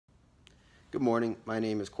Good morning. My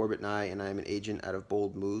name is Corbett Nye, and I am an agent out of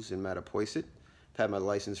Bold Moves in Mattapoisett. I've had my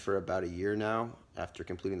license for about a year now after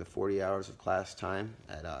completing the 40 hours of class time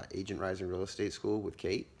at Agent Rising Real Estate School with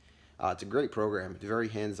Kate. It's a great program. It's very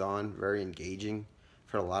hands-on, very engaging.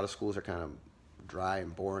 I've heard a lot of schools are kind of dry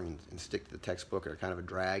and boring and stick to the textbook or kind of a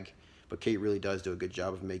drag, but Kate really does do a good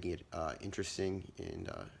job of making it interesting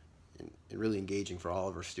and really engaging for all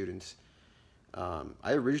of her students.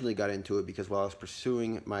 I originally got into it because while I was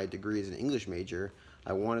pursuing my degree as an English major,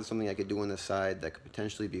 I wanted something I could do on the side that could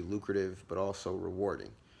potentially be lucrative but also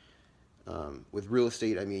rewarding. With real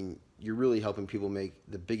estate, I mean, you're really helping people make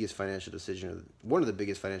the biggest financial decision, one of the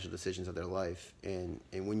biggest financial decisions of their life. And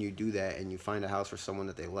when you do that and you find a house for someone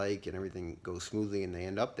that they like and everything goes smoothly and they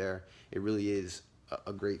end up there, it really is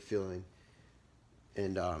a great feeling.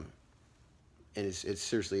 And it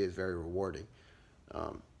seriously is very rewarding.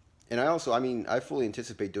 Um, and I mean, I fully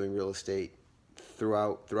anticipate doing real estate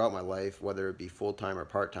throughout my life, whether it be full time or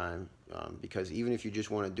part time. Because even if you just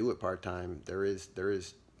want to do it part time, there is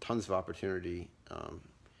tons of opportunity,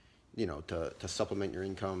 to supplement your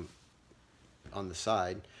income on the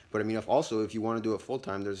side. But I mean, if you want to do it full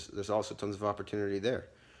time, there's also tons of opportunity there.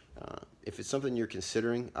 If it's something you're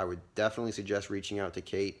considering, I would definitely suggest reaching out to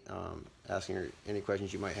Kate, asking her any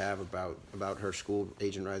questions you might have about her school,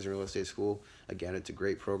 Agent Rising Real Estate School. Again, it's a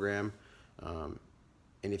great program, and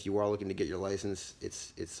if you are looking to get your license,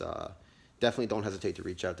 it's definitely don't hesitate to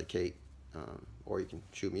reach out to Kate, or you can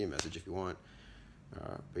shoot me a message if you want.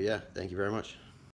 But yeah, thank you very much.